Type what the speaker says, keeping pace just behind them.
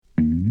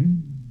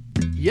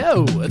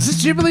Yo, it's a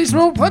Stupidly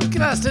Small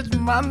podcast. It's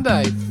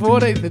Monday,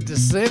 14th of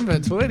December,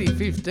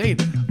 2015.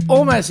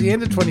 Almost the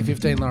end of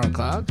 2015, Lorin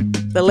Clark.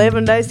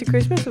 11 days to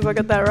Christmas, have I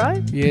got that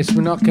right? Yes,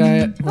 we're not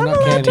counting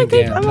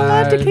down. I'm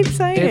allowed to keep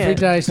saying every it.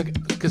 day,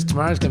 because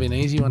tomorrow's going to be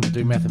an easy one to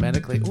do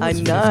mathematically. Ooh, I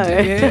it's know.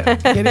 50. Yeah,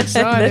 get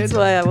excited. That's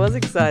why I was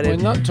excited.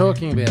 We're not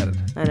talking about it.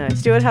 I know.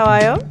 Stuart, how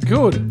are you?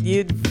 Good.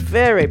 You're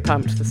very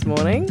pumped this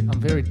morning.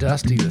 I'm very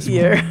dusty this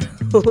You're morning.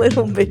 a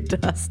little bit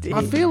dusty.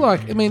 I feel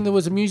like, there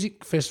was a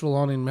music festival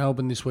on in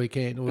Melbourne this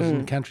weekend. It was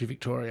in country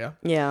Victoria.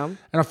 Yeah. And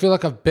I feel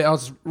like I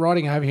was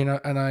riding over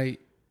here and I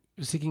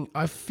was thinking,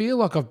 I feel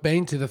like I've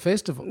been to the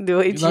festival.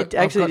 Which you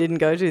actually didn't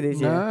go to this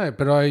year. No,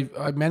 but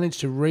I managed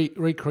to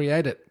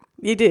recreate it.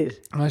 You did?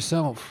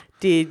 Myself.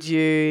 Did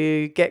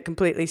you get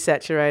completely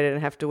saturated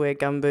and have to wear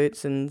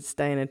gumboots and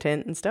stay in a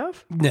tent and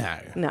stuff?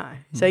 No.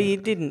 So you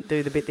didn't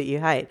do the bit that you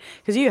hate.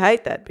 Because you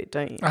hate that bit,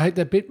 don't you? I hate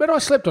that bit, but I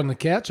slept on the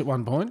couch at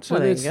one point, so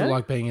Well, there it's you go.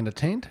 like being in a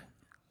tent.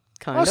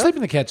 I I sleep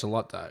in the couch a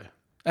lot, though,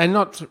 and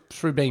not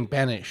through being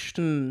banished.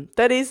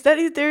 There is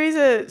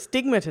a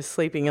stigma to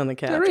sleeping on the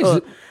couch. There is.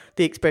 Or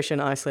the expression,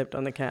 I slept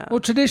on the couch. Well,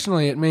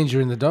 traditionally, it means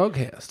you're in the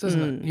doghouse,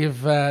 doesn't it?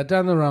 You've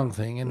done the wrong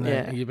thing,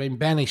 and you've been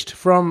banished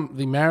from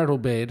the marital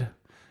bed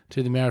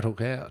to the marital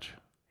couch.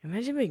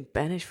 Imagine being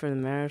banished from the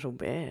marital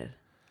bed.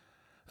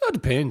 Oh, it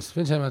depends.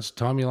 Depends how much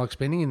time you like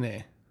spending in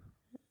there.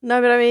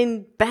 No, but I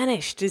mean,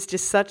 banished is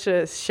just such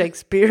a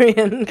Shakespearean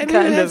And kind who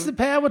of... has the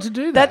power to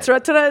do that? That's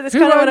right. That's Who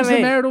kind of what I owns mean.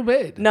 the marital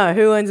bed? No,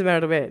 who owns the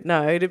marital bed?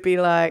 No, it'd be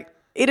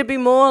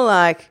more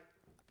like,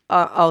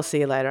 I'll see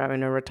you later. I'm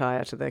going to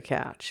retire to the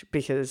couch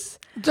because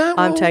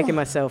I'm taking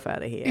myself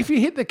out of here. If you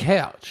hit the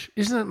couch,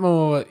 isn't it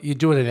more you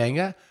do it in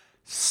anger?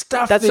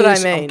 Stuff That's this.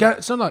 what I mean.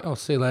 It's not like, I'll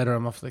see you later,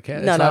 I'm off the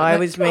couch. No, It's I like,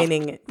 was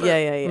meaning,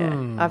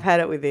 yeah. I've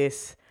had it with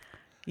this.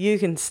 You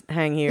can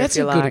hang here That's if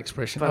you like. a good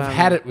expression. but I've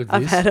had it with this.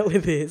 I've had it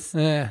with this.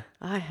 Yeah.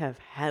 I have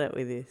had it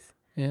with this.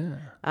 Yeah.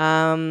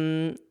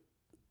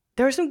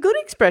 There are some good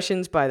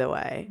expressions, by the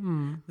way,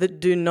 that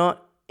do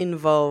not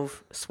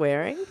involve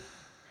swearing.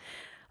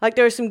 Like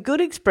there are some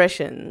good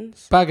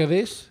expressions Bugger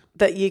this.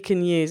 that you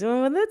can use.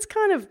 Well, that's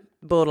kind of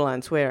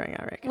borderline swearing,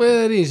 I reckon.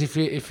 Well, it is if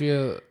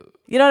you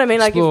You know what I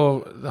mean?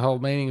 explore the whole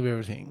meaning of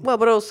everything. Well,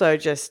 but also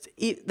just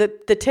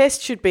the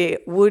test should be: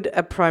 would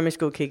a primary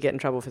school kid get in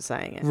trouble for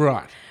saying it?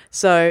 Right.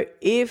 So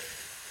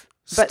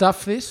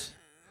Stuff this.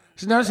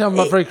 So notice how I'm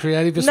not very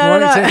creative this No.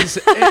 morning. It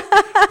says,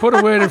 put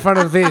a word in front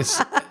of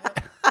this.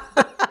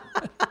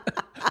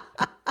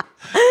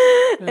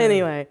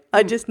 Anyway,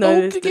 I just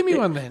noticed. give me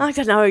one then. I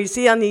don't know. You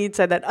see, I knew you'd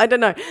say that. I don't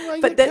know. Well,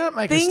 you but can't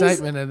make a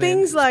statement and then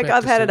things like expect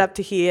I've to had see it up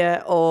to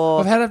here,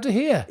 or I've had up to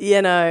here.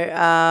 you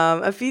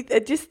know, a few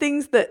just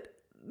things that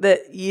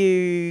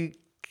you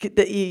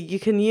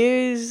can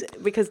use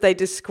because they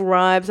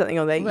describe something,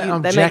 or they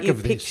make you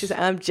pictures.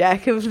 I'm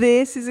Jack of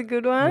this is a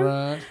good one.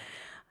 Right.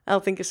 I'll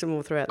think of some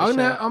more throughout the Oh, show.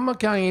 no, I'm not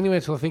going anywhere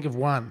until I think of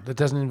one that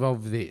doesn't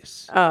involve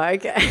this. Oh,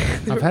 okay.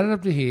 I've had it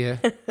up to here.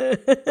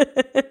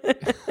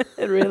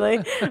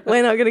 Really?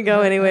 We're not going to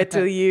go anywhere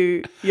till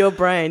your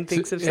brain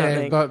thinks of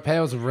something. Yeah, but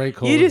powers of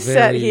recall You just are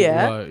sat very here,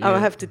 low, I yeah.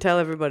 have to tell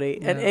everybody,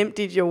 and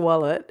emptied your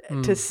wallet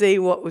to see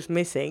what was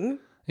missing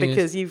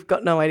because you've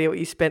got no idea what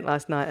you spent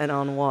last night and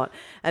on what.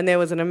 And there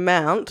was an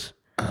amount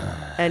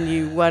and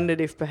you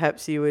wondered if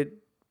perhaps you had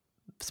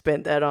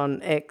spent that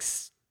on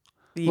X.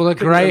 Well, a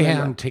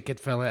Greyhound ticket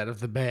fell out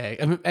of the bag.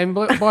 And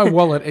by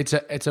wallet,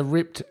 it's a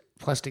ripped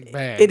plastic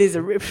bag. It is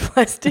a ripped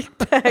plastic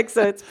bag,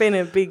 so it's been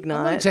a big I'm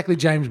not night. exactly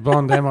James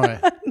Bond, am I?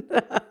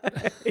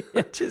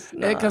 You're just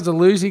There not. comes a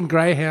losing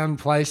Greyhound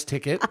place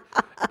ticket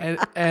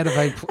out of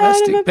a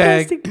plastic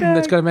bag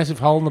that's got a massive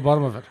hole in the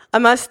bottom of it. I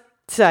must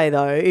say,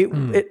 though,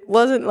 it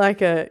wasn't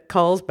like a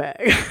Coles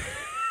bag,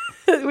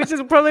 which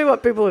is probably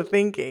what people are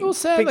thinking. Well,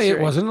 sadly, picturing.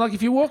 it wasn't. Like,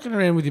 if you're walking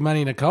around with your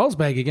money in a Coles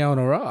bag, you're going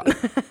all right.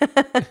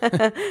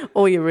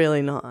 Or you're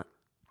really not.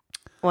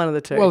 One of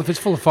the two. Well, if it's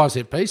full of 5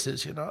 cent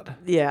pieces, you're not.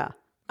 Yeah.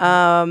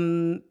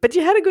 But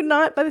you had a good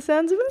night by the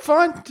sounds of it?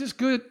 Fine, just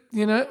good,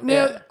 you know.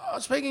 Now,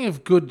 speaking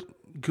of good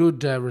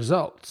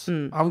results,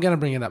 I'm going to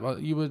bring it up.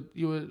 You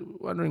were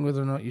wondering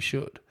whether or not you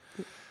should.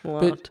 What?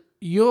 But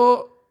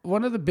you're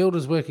one of the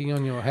builders working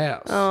on your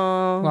house,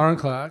 Lorin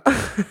Clark.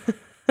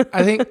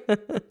 I think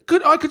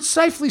I could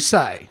safely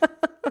say,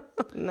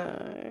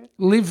 No.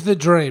 live the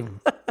dream.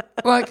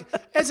 Like,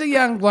 as a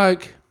young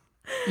bloke,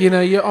 you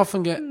know, you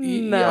often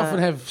often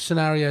have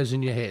scenarios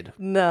in your head.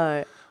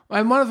 No.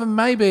 And one of them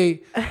may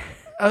be,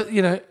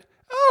 the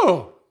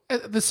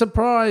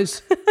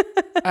surprise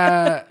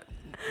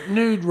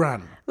nude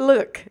run.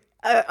 Look,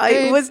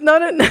 I was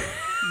not a...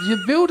 Your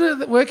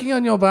builder working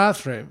on your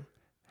bathroom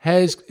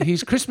has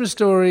his Christmas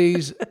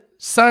stories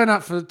sewn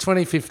up for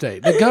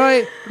 2015. The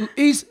guy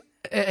is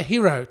a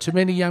hero to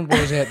many young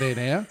boys out there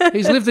now.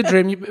 He's lived the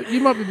dream.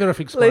 You might be better off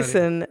explaining.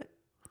 Listen,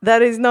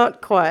 that is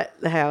not quite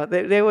how...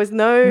 There was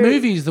no...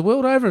 Movies the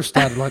world over have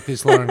started like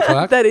this, Lorin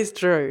Clark. That is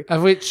true.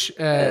 Of which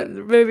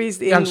Movies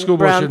young in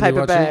schoolboys brown should be paper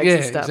watching. bags Yeah,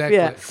 and stuff.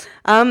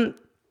 exactly.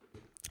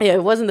 Yeah,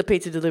 it wasn't the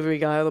pizza delivery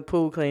guy or the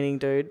pool cleaning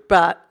dude,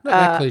 but Not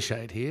that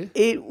cliched here.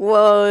 it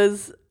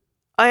was...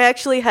 I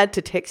actually had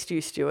to text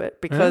you,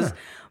 Stuart, because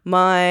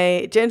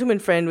my gentleman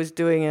friend was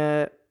doing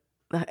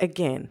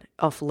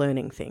off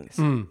learning things,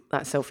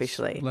 like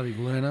selfishly. Bloody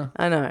learner.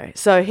 I know.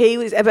 So he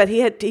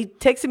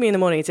texted me in the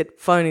morning and said,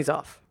 phone is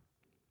off.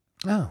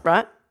 Oh.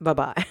 Right?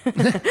 Bye-bye.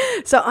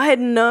 So I had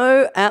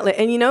no outlet.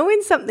 And you know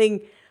when something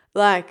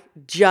like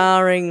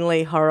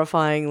jarringly,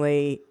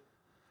 horrifyingly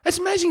it's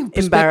amazing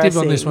perspective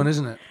on this one,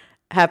 isn't it?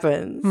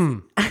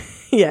 Happens.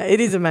 Yeah, it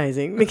is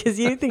amazing because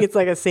you think it's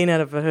like a scene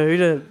out of a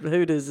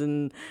Hooters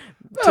and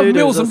Tooters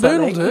Mills or and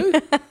something. Boodle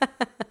do.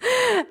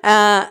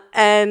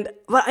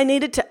 But I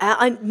needed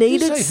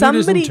Did you say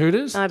somebody. Hooters and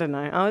Tooters? I don't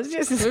know. I was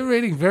just We're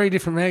reading very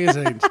different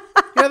magazines.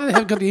 You know, they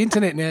have got the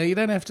internet now. You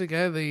don't have to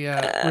go to the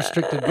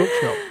restricted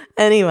bookshop.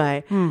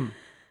 Anyway.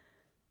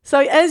 So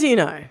as you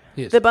know,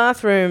 yes. the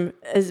bathroom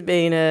has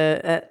been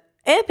a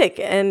epic,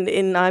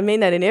 and I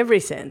mean that in every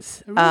sense,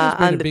 It really has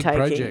been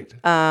undertaking, a big project.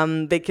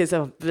 because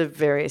of the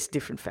various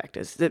different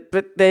factors.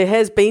 But there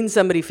has been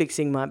somebody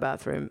fixing my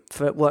bathroom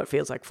for what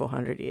feels like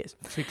 400 years.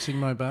 Fixing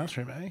my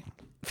bathroom, eh?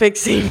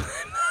 Fixing my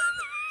bathroom.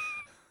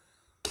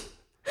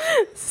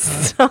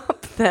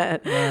 Stop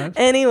that. Right.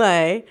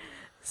 Anyway,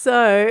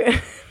 so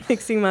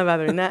fixing my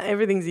bathroom. Now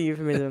everything's a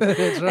euphemism.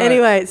 That's right.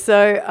 Anyway,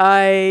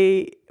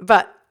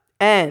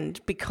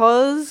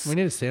 because We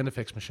need a sound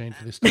effects machine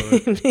for this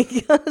story.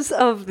 because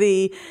of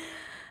the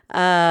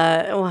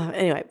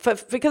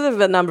because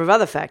of a number of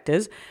other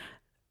factors,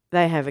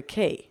 they have a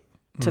key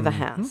to the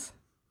house.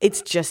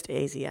 It's just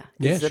easier.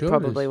 Yeah, is sure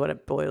probably it is. what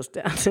it boils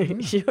down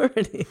to. Sure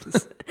it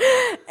is.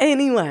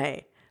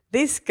 Anyway,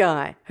 this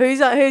guy,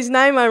 whose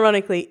name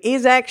ironically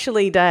is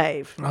actually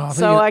Dave,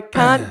 I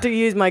can't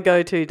use my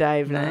go-to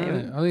Dave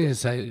name. I think you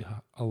say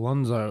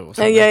Alonzo or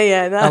something.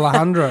 Yeah. No.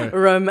 Alejandro.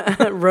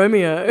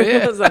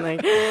 Romeo or something.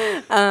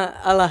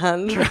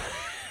 Alejandro.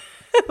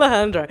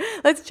 Alejandro.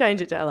 Let's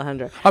change it to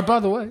Alejandro. Oh, by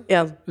the way,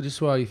 Yeah. just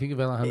while you think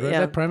of Alejandro,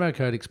 that promo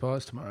code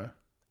expires tomorrow.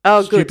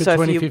 Oh, Stupid good. So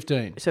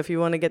 2015. if you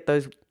want to get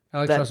that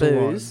Russell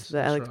booze, Wines.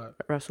 the Alex Right.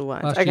 Russell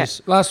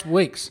wines. Last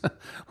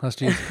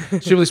year's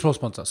Super Small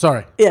sponsor.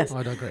 Sorry. Yes.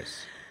 I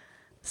digress.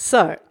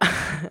 So,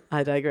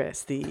 I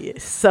digress. The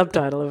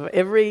subtitle of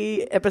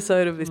every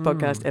episode of this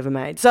podcast ever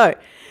made. So,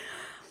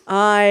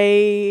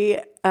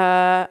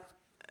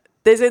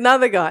 there's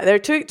another guy. There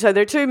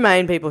are two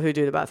main people who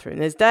do the bathroom.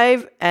 There's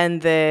Dave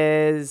and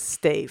there's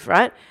Steve,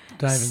 right?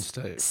 Dave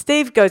and Steve.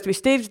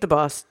 Steve's the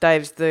boss.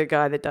 Dave's the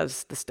guy that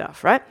does the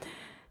stuff, right?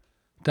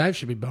 Dave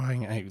should be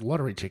buying a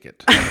lottery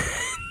ticket.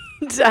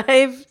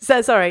 Steve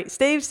says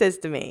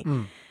to me,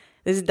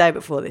 this is the day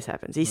before this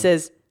happens. He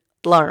says,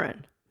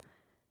 Lorin,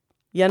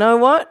 you know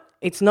what?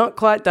 It's not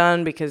quite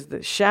done because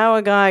the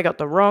shower guy got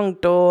the wrong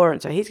door, and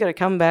so he's got to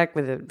come back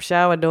with a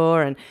shower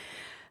door. And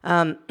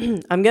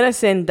I'm going to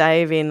send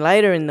Dave in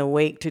later in the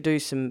week to do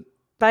some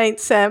paint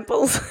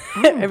samples.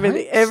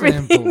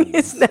 Everything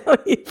is now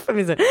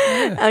euphemism.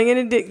 Yeah. I'm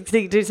going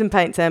to do some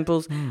paint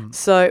samples.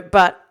 So,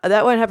 but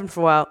that won't happen for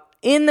a while.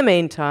 In the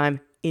meantime,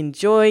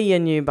 enjoy your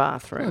new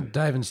bathroom. Well,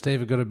 Dave and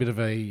Steve have got a bit of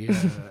a...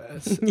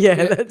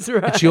 that's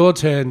right. It's your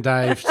turn,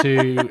 Dave,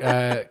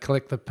 to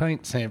collect the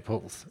paint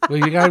samples. Were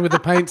you going with the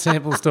paint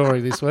sample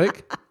story this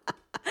week?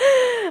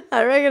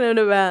 I reckon at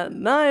about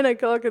 9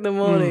 o'clock in the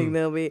morning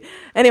there'll be...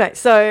 Anyway,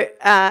 so...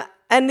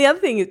 and the other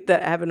thing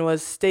that happened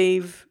was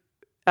Steve...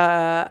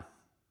 I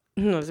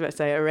was about to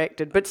say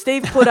erected, but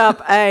Steve put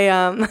up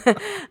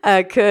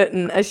a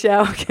curtain, a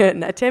shower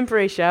curtain, a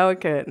temporary shower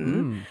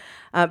curtain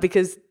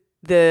because...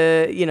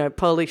 the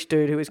Polish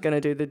dude who was going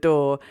to do the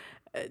door,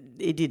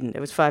 he didn't. It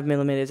was 5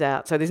 millimeters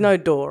out, so there's no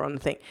door on the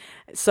thing.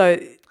 So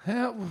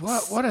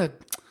what a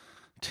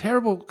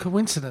terrible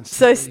coincidence!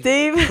 So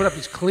Steve put up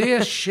his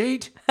clear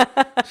sheet.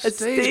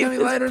 Steve's going to be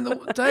later in the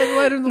week.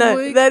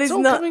 That is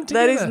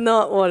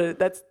not what it.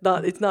 That's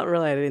not. It's not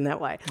related in that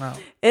way. Oh.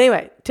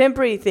 Anyway,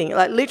 temporary thing.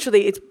 Like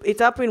literally,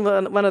 it's up in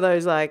one of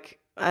those like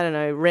I don't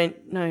know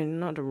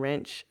not a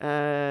wrench.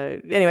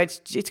 Anyway,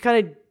 it's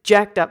kind of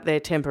jacked up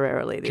there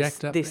temporarily,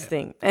 this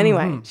thing.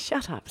 Anyway,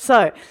 shut up.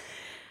 So,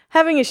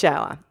 having a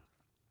shower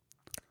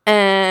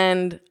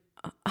and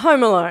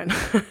home alone.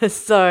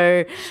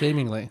 So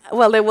seemingly.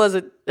 Well, there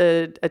was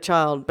a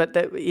child, but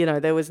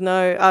there was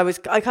no...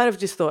 I kind of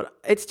just thought,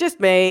 it's just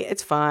me,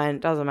 it's fine,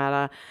 doesn't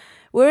matter.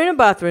 We're in a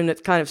bathroom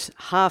that's kind of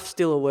half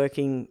still a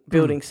working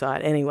building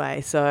site anyway,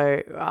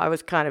 so I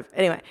was kind of...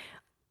 Anyway,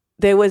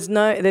 there's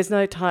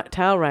no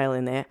towel rail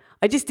in there.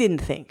 I just didn't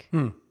think.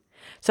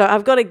 So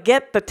I've got to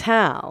get the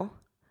towel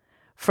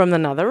from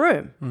another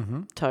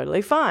room.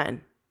 Totally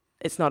fine.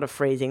 It's not a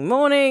freezing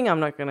morning. I'm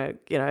not going to,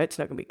 it's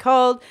not going to be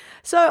cold.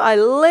 So I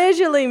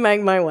leisurely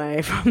make my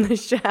way from the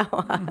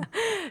shower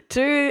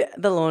to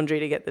the laundry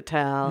to get the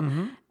towel.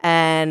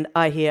 And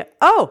I hear,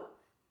 oh,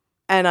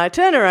 and I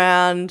turn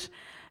around.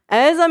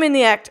 As I'm in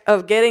the act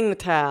of getting the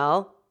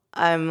towel,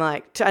 I'm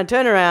like, I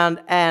turn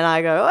around and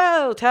I go,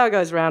 well, the towel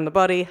goes around the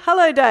body.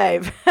 Hello,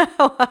 Dave.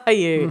 How are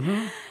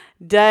you?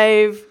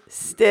 Dave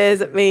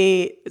stares at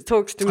me,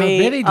 talks to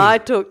me. I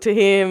talk to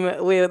him.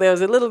 There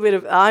was a little bit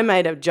of... I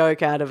made a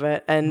joke out of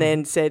it and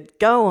then said,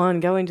 go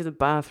into the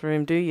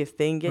bathroom, do your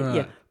thing, get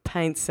your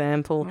paint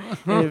sample,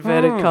 in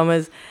inverted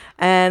commas.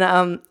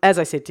 And as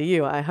I said to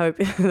you, I hope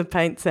the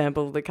paint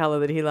sample, the colour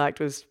that he liked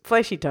was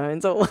fleshy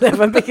tones or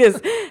whatever, because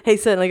he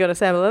certainly got a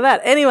sample of that.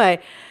 Anyway,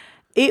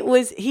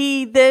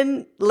 he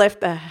then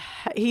left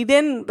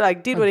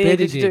did what he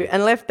needed to do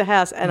and left the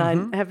house, and I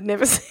have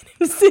never seen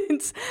him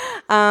since.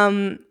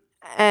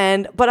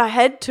 But I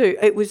had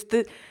to. It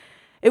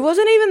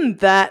wasn't even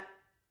that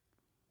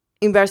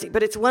embarrassing,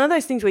 but it's one of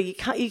those things where you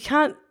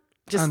can't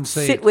just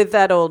sit with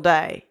that all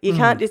day. You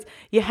can't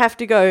you have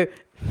to go,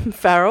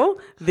 Farrell,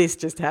 this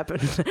just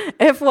happened.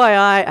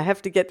 FYI, I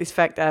have to get this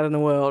fact out in the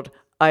world.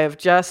 I have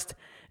just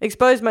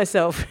exposed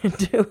myself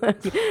to a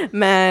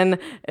man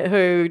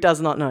who does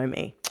not know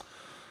me.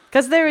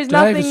 Because there is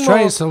nothing more... Dave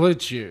Australia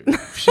salutes you.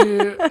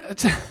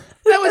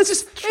 That was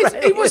just...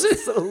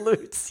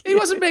 He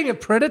wasn't being a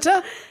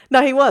predator.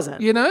 No, he wasn't.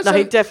 You know? No,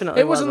 he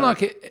definitely wasn't. It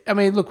wasn't like... I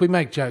mean, look, we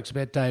make jokes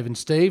about Dave and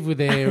Steve with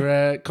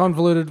their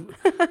convoluted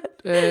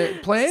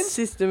plans.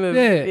 System of...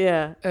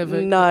 Yeah.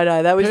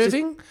 No, that was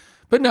perving.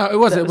 But no, it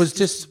wasn't. It was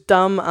just...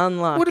 dumb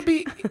unluck. Would it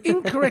be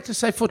incorrect to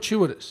say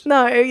fortuitous?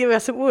 No,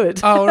 yes, it would.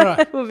 Oh, right.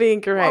 It would be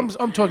incorrect.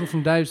 I'm talking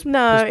from Dave's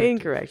perspective.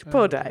 Incorrect.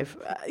 Poor Dave.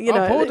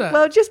 Poor Dave.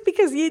 Well, just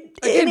because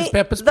it's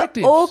about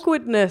perspectives. The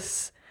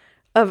awkwardness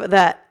of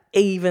that,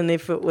 even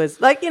if it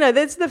was... Like,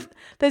 there's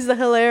the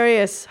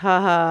hilarious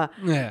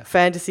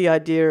fantasy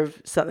idea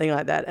of something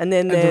like that. And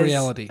then there's... the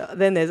reality.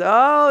 Then there's,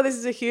 this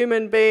is a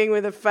human being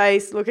with a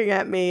face looking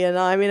at me and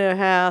I'm in her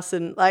house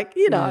and, like,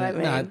 you know what I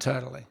mean? No,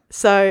 totally.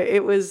 So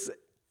it was...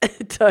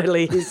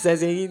 Totally, he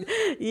says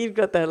you've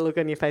got that look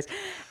on your face.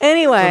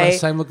 Anyway, the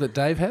same look that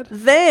Dave had.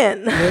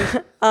 Then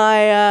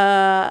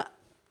I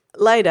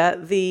later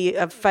the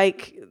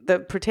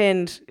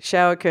pretend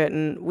shower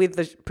curtain with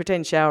the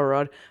pretend shower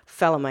rod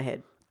fell on my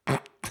head.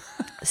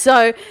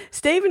 So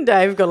Steve and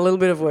Dave got a little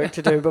bit of work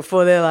to do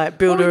before they're like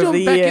builder of the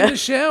year. Back in the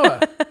shower.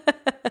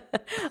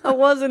 I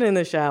wasn't in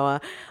the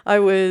shower. I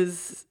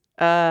was.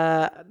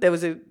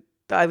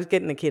 I was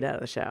getting the kid out of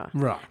the shower.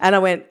 Right. And I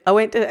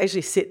went to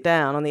actually sit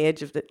down on the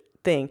edge of the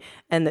thing,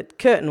 and the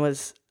curtain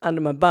was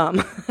under my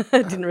bum.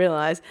 I didn't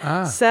realise.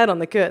 Sat on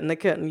the curtain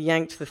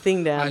yanked the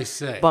thing down. I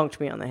see. Bonked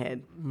me on the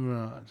head.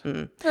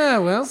 Right.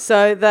 Oh, well.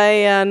 So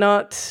they are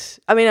not...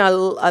 I mean, I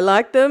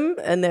like them,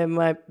 and they're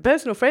my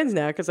personal friends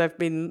now because I've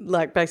been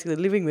like basically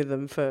living with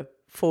them for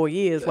 4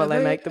 years while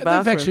they make the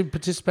bathroom. They've actually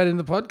participated in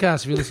the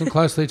podcast, if you listen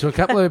closely to a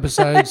couple of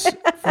episodes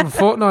from a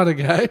fortnight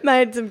ago.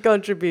 Made some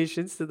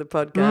contributions to the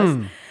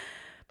podcast.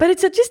 But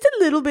it's just a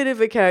little bit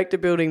of a character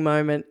building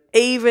moment,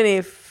 even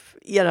if,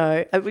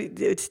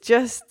 it's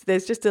just,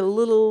 there's just a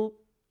little,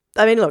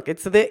 I mean, look,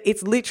 it's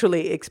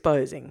literally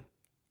exposing,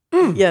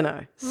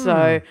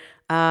 So,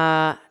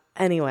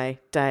 anyway,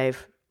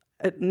 Dave,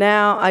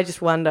 now I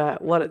just wonder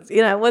what's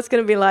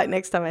going to be like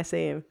next time I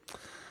see him.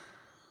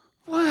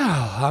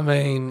 Wow, I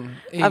mean,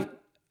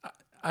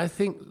 I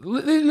think,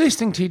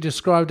 listening to you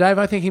describe Dave,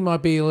 I think he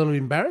might be a little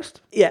embarrassed.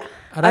 Yeah,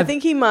 I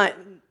think he might...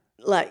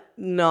 like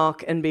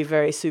knock and be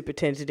very super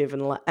tentative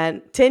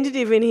and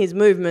tentative in his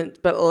movement,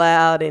 but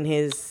loud in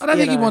his. I don't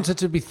think he wants it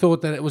to be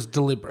thought that it was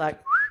deliberate. Like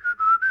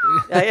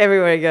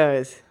everywhere he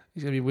goes,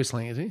 he's gonna be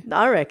whistling, is he?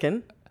 I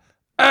reckon.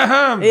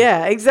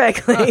 Yeah,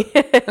 exactly.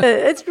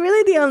 It's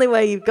really the only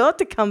way you've got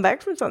to come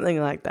back from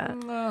something like that.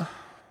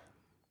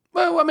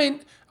 Well, I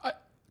mean,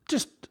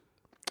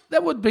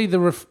 that would be the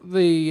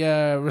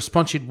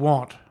response you'd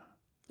want.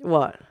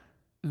 What?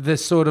 The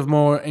sort of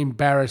more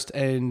embarrassed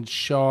and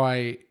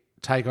shy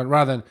take on,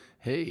 rather than,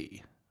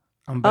 hey,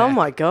 I'm back. Oh,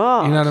 my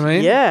God. You know what I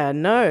mean? Yeah,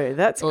 no,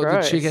 that's or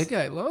gross. Or the chick,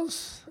 okay,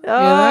 Loz?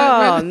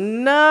 Oh,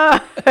 no.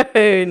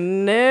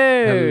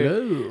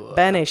 Hello.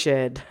 Banished.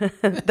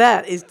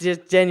 That is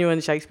just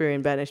genuine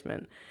Shakespearean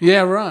banishment.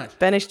 Yeah, right.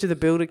 Banished to the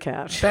builder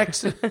couch.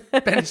 Banished to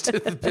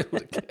the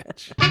builder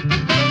couch.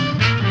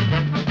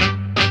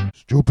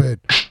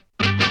 Stupid.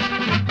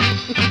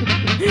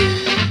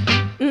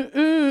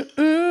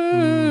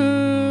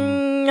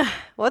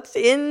 What's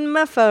in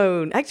my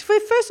phone? Actually,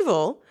 first of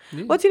all,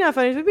 what's in our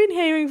phone is we've been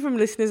hearing from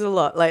listeners a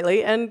lot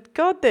lately, and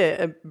God,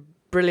 they're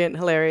brilliant,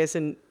 hilarious,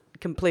 and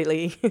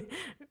completely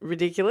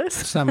ridiculous.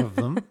 Some of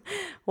them.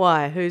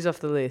 Why? Who's off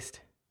the list?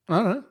 I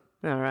don't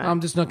know. All right.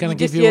 I'm just not going to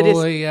give you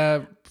all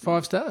the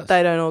 5 stars.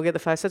 They don't all get the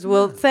 5 stars.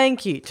 Well,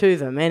 thank you to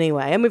them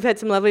anyway. And we've had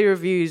some lovely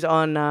reviews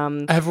on...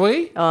 have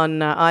we? On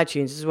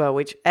iTunes as well,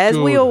 which, as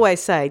we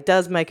always say,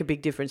 does make a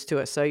big difference to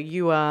us. So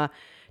you are...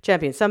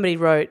 champion. Somebody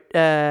wrote,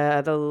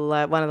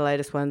 one of the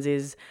latest ones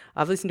is,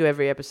 I've listened to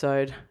every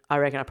episode. I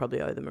reckon I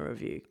probably owe them a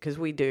review because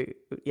we do,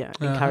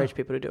 encourage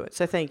people to do it.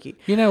 So thank you.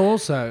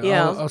 Also,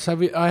 I'll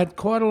say I had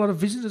quite a lot of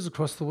visitors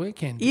across the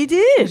weekend. You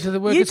did? To the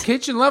Workers'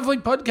 Kitchen. Lovely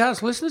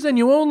podcast listeners, and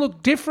you all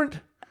look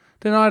different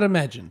than I'd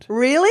imagined.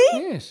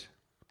 Really? Yes.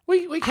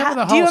 We cover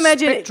the whole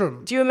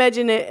spectrum. Do you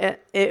imagine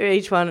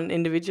each one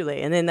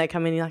individually, and then they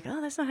come in and you're like,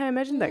 oh, that's not how I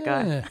imagined that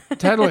guy. Yeah,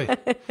 totally.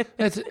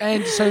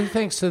 And so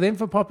thanks to them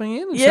for popping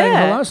in and saying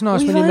hello. It's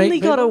nice when you meet people. We've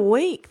only got a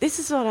week. This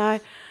is what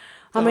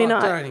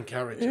Don't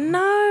encourage him.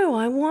 No,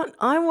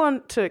 I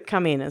want to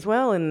come in as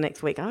well in the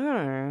next week. I'm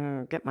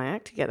going to get my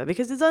act together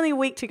because there's only a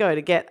week to go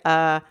to get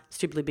a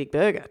stupidly big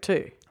burger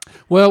too.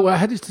 Well, I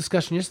had this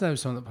discussion yesterday with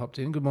someone that popped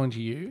in. Good morning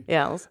to you.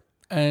 Yes.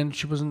 And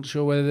she wasn't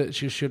sure whether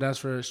she should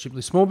ask for a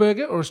stupidly small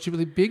burger or a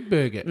stupidly big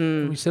burger.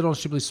 And we said on a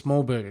stupidly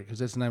small burger because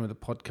that's the name of the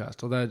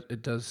podcast, although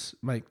it does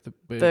make the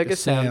burger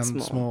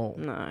sound small.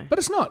 No. But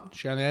it's not.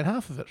 She only ate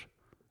half of it.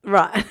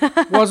 Right.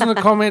 Wasn't a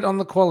comment on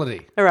the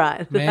quality.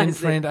 Right. Man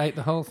friend ate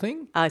the whole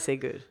thing. I see,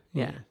 good.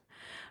 Yeah.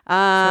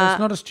 So it's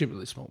not a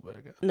stupidly small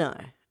burger. No.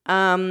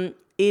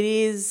 It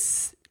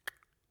is...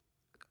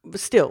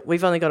 Still,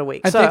 we've only got a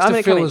week. And so thanks I'm to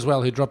going to come Phil in. as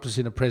well, who dropped us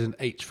in a present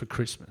each for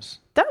Christmas.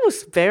 That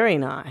was very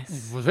nice.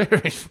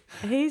 Very.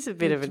 He's a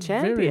bit of a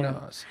champion. Very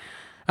nice.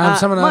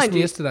 Someone asked me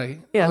yesterday,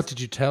 yes.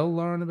 did you tell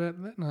Lorin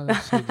about that? And I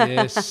said,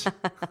 yes.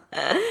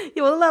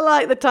 Yeah, well,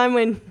 like the time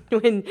when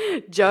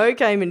Joe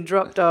came and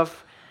dropped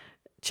off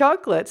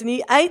chocolates and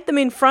he ate them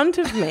in front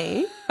of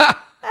me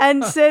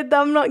and said,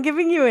 I'm not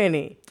giving you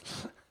any.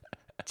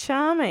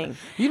 Charming.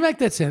 You make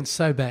that sound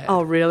so bad.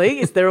 Oh, really?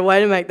 Is there a way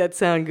to make that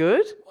sound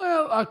good?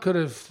 Well, I could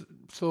have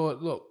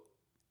thought, look.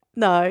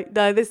 No,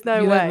 there's no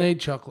way. You don't need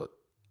chocolate.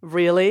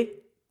 Really?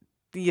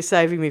 You're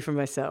saving me from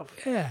myself.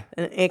 Yeah.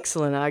 An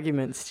excellent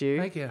argument, Stu.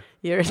 Thank you.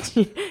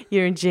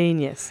 You're a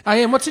genius. Oh,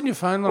 yeah, and what's in your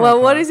phone, Lorin?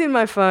 Well, what is in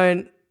my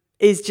phone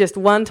is just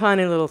one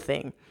tiny little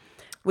thing,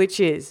 which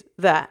is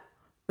that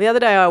the other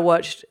day I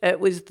watched, it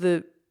was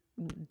the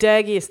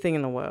daggiest thing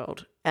in the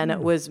world, and it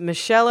was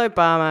Michelle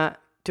Obama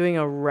doing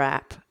a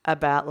rap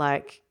about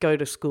like go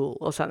to school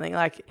or something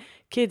like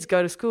kids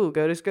go to school,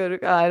 I don't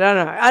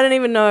know. I don't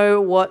even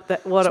know what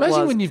it was.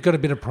 Imagine when you've got a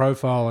bit of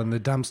profile and the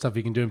dumb stuff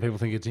you can do and people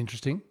think it's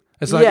interesting.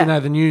 It's like,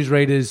 the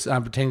newsreaders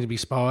pretending to be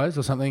spies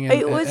or something. And,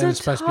 it was a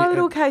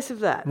total case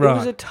of that. Right. It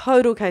was a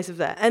total case of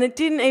that. And it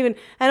didn't even,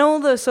 and all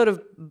the sort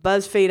of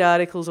BuzzFeed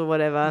articles or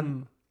whatever,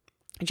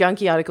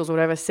 junkie articles or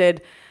whatever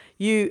said,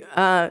 you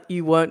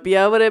won't be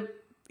able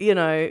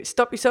to,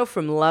 stop yourself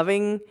from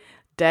loving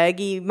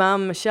daggy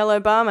mum Michelle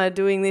Obama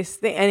doing this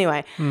thing.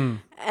 Anyway,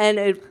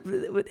 and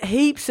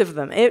heaps of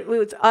them.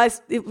 It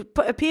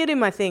appeared in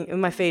my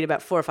feed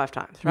about 4 or 5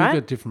 times, right?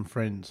 You've got different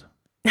friends.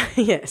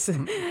 Yes.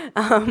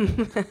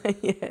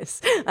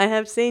 Yes. I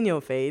have seen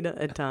your feed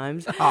at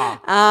times.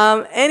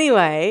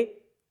 Anyway,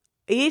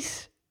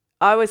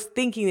 I was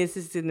thinking this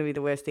is going to be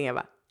the worst thing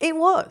ever. It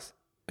was.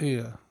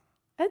 Yeah.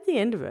 At the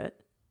end of it,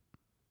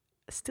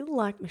 I still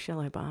like Michelle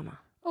Obama.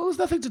 Oh, there's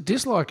nothing to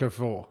dislike her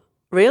for.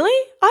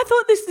 Really? I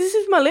thought this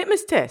is my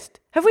litmus test.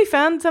 Have we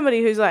found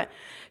somebody who's like...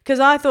 Because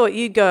I thought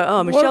you'd go,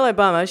 oh, Michelle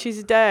Obama, she's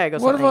a dag or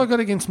something. What have I got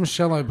against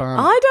Michelle Obama?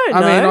 I don't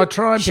know. I mean, I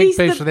try and pick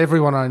beefs with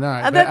everyone I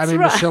know. But, that's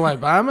right. Michelle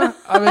Obama?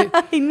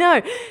 I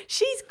know.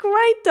 She's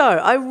great, though.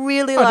 I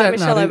really like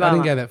Michelle Obama. I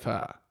didn't go that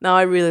far. No,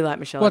 I really like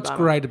Michelle Obama. What's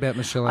great about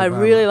Michelle Obama? I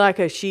really like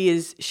her. She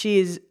is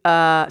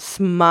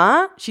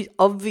smart. She's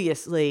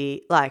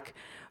obviously,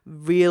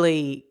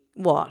 really,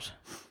 what?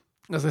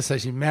 I was going to say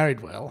she married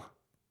well.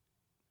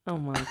 Oh,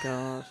 my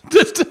God.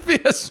 Just to be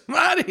a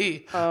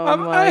smarty. Oh,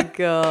 my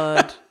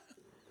God.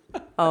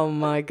 Oh,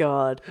 my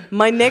God.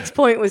 My next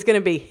point was going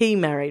to be he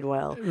married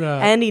well.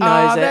 Right. And he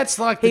knows it. That's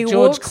like the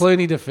George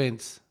Clooney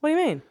defence. What do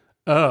you mean?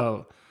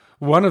 Oh,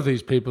 one of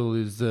these people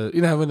is,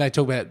 when they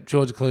talk about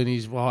George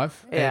Clooney's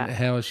wife and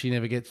how she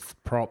never gets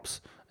props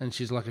and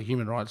she's like a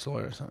human rights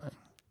lawyer or something.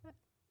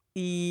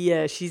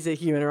 Yeah, she's a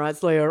human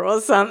rights lawyer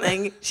or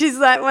something. She's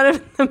like one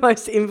of the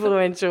most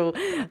influential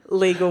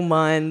legal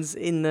minds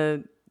in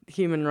the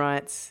human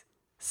rights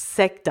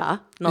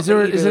sector. Is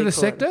it a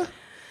sector?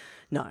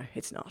 No,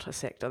 it's not a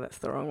sector. That's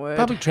the wrong word.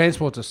 Public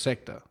transport's a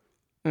sector.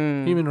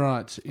 Human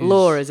rights is...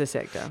 Law is a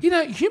sector.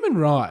 Human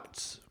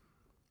rights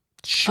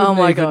shouldn't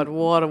Oh, my God.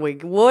 Where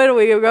are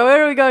we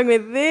going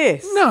with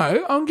this?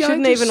 No, I'm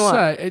going to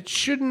say it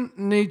shouldn't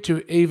need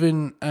to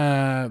even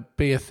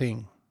be a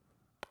thing.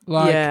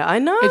 Yeah, I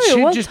know. It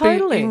should just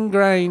be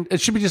ingrained.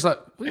 It should be just like,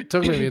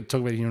 talk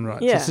about human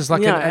rights. Yeah. It's just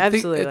like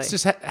absolutely. It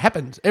just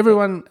happens.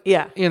 Everyone,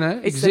 it's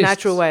exists. the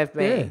natural way of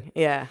being.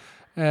 Yeah.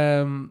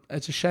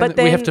 It's a shame that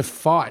we have to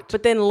fight.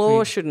 But then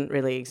law shouldn't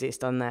really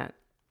exist on that,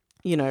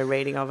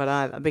 reading of it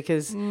either,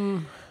 because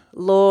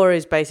law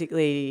is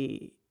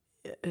basically,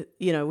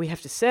 we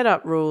have to set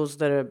up rules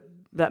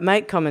that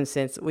make common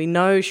sense that we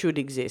know should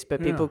exist,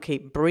 but people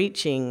keep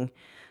breaching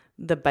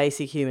the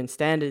basic human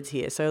standards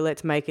here. So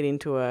let's make it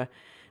into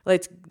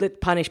let's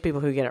punish people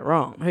who get it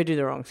wrong, who do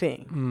the wrong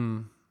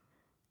thing.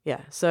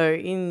 Yeah. So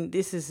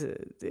this is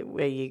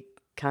where you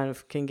kind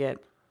of can get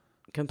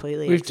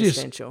completely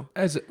existential.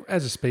 As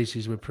a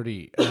species, we're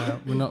pretty.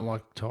 We're not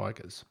like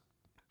tigers.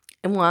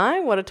 And why?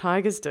 What do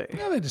tigers do?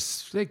 No,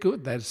 they're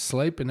good. They just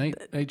sleep and eat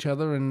each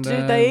other and.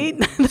 Do they eat?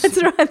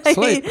 That's right.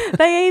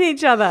 They eat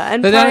each other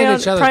and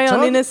prey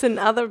on innocent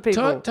other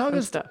people.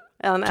 Tigers stuff.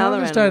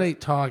 Tigers don't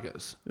eat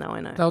tigers. No,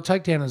 I know. They'll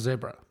take down a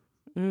zebra.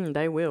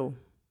 They will.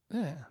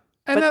 Yeah,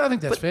 and I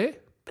think that's fair.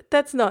 But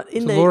that's not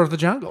in the law of the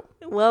jungle.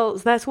 Well,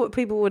 that's what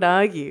people would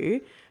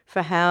argue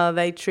for how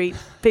they treat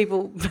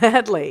people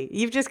badly.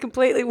 You've just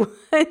completely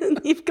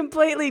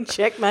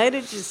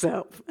checkmated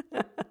yourself.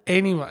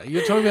 Anyway,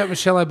 you're talking about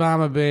Michelle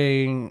Obama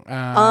being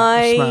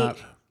I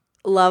smart.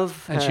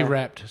 Love her. And she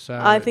rapped. So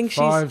I think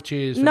five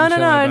cheers for no,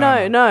 Michelle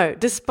Obama. No.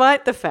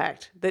 Despite the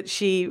fact that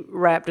she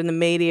rapped and the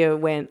media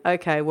went,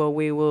 okay, well,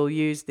 we will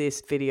use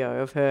this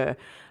video of her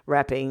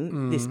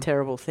rapping this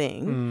terrible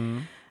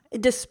thing.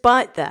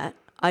 Despite that,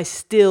 I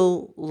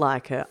still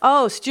like her.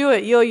 Oh,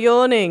 Stuart, you're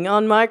yawning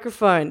on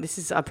microphone.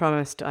 I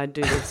promised I'd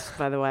do this,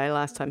 by the way.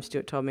 Last time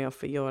Stuart told me off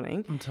for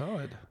yawning. I'm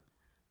tired.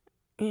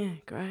 Yeah,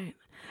 great.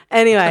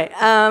 Anyway,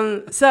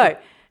 so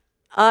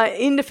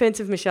in defense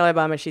of Michelle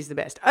Obama, she's the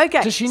best.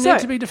 Okay. Does she need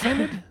to be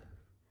defended?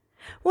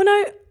 Well,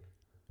 no.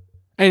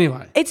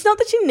 Anyway. It's not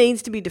that she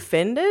needs to be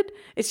defended.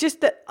 It's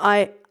just that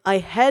I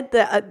had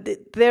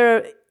there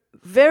are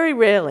very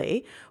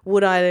rarely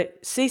would I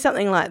see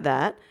something like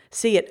that,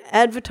 see it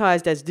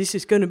advertised as this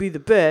is going to be the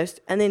best,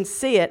 and then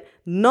see it,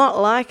 not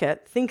like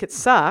it, think it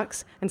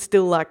sucks, and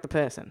still like the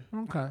person.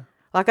 Okay.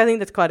 Like, I think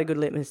that's quite a good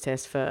litmus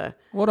test for...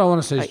 What I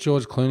want to see is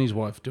George Clooney's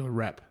wife do a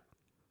rap.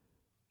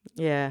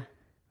 Yeah.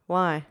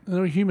 Why?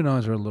 They'll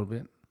humanise her a little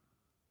bit.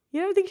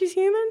 You don't think she's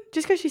human?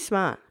 Just because she's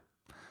smart?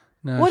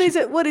 No. What is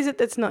it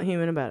that's not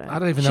human about her? I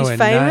don't even know her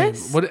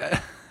famous? name.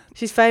 What?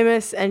 She's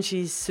famous and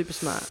she's super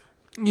smart.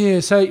 Yeah,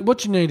 so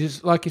what you need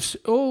is, like, if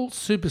all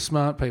super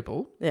smart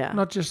people, Yeah.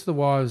 not just the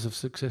wives of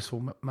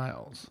successful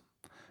males,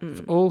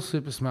 if all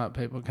super smart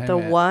people came The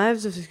out...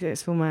 wives of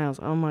successful males.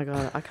 Oh, my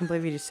God. I can't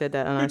believe you just said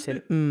that and I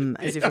said,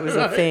 as if it was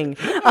a thing.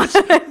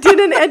 I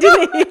didn't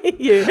hear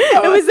you.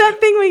 It was that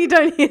thing where you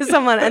don't hear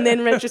someone and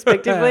then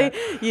retrospectively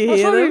you I was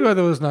hear wondering them.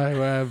 whether there was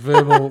no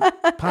verbal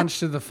punch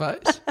to the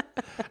face.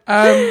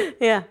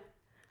 Yeah.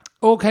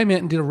 All came out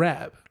and did a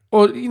rap.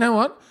 Or, you know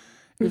what?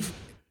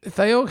 If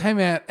they all came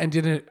out and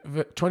did a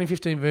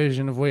 2015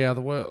 version of We Are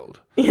the World,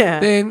 Yeah.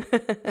 then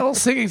all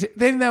singing,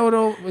 then they would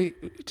all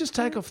just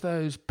take off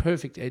those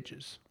perfect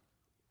edges.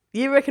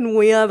 You reckon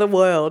We Are the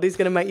World is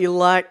going to make you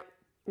like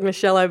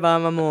Michelle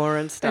Obama more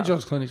and stuff? And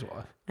George Clooney's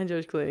wife. And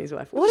George Clooney's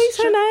wife. What is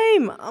her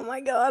name? Oh,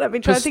 my God. I've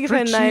been trying to think of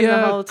her name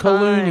the whole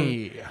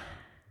time.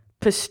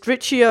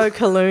 Pastricio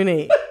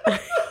Clooney.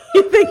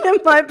 You think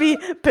it might be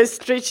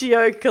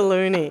Pastricio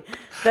Clooney?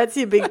 That's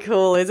your big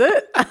call, is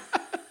it?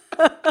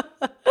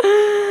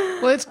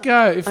 Let's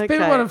go. If Okay.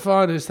 people want to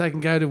find us, they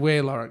can go to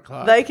where, Lorin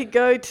Clark? They could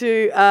go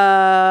to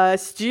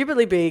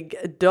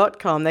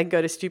stupidlybig.com. They can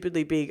go to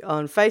Stupidly Big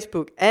on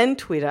Facebook and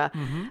Twitter.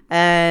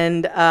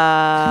 And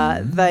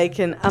they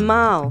can...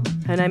 Amal.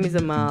 Her name is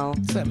Amal.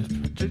 Same as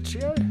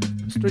Pastricio.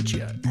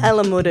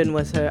 Alamudin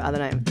was her other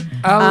name.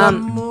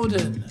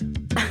 Alamudin.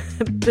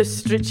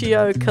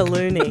 Pastricio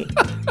Clooney.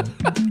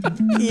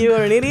 You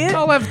are an idiot.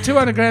 I'll have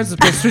 200 grams of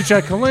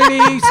Pastricio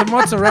Clooney, some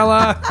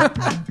mozzarella.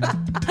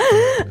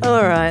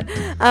 All right.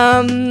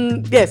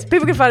 Yes,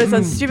 people can find us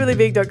on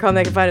stupidlybig.com.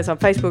 They can find us on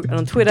Facebook and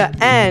on Twitter.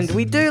 And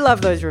we do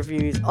love those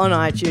reviews on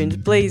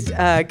iTunes. Please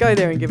go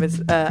there and give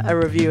us a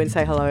review and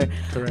say hello.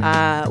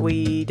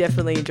 We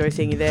definitely enjoy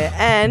seeing you there.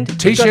 And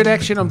T-shirt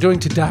action I'm doing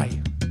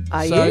today.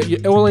 Are so you?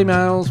 All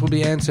emails will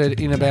be answered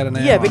in about an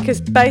hour. Yeah,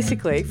 because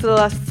basically for the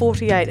last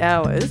 48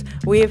 hours,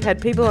 we have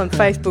had people on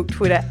Facebook,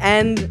 Twitter,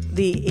 and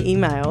the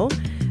email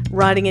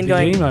writing in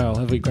going... email,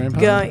 have we, Grandpa?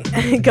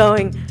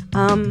 Going,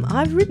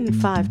 I've written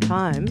 5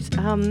 times.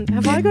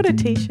 Have I got a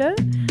T-shirt?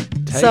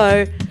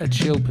 Take a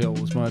chill pill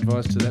was my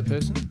advice to that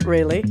person.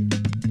 Really?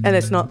 And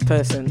it's not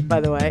person,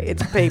 by the way.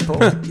 It's people.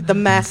 The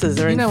masses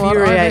are I've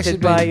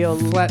infuriated by your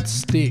flat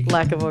stick.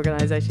 lack of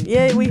organisation.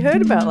 Yeah, we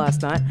heard about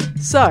last night.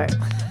 So...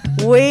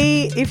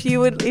 if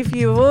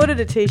you've ordered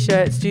a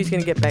T-shirt, Stu's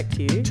going to get back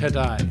to you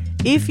today.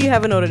 If you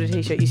haven't ordered a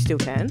T-shirt, you still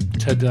can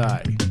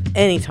today,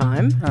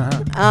 anytime.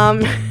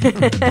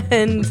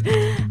 And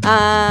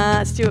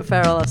Stuart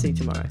Farrell, I'll see you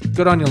tomorrow.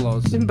 Good on your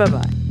laws. Bye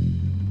bye.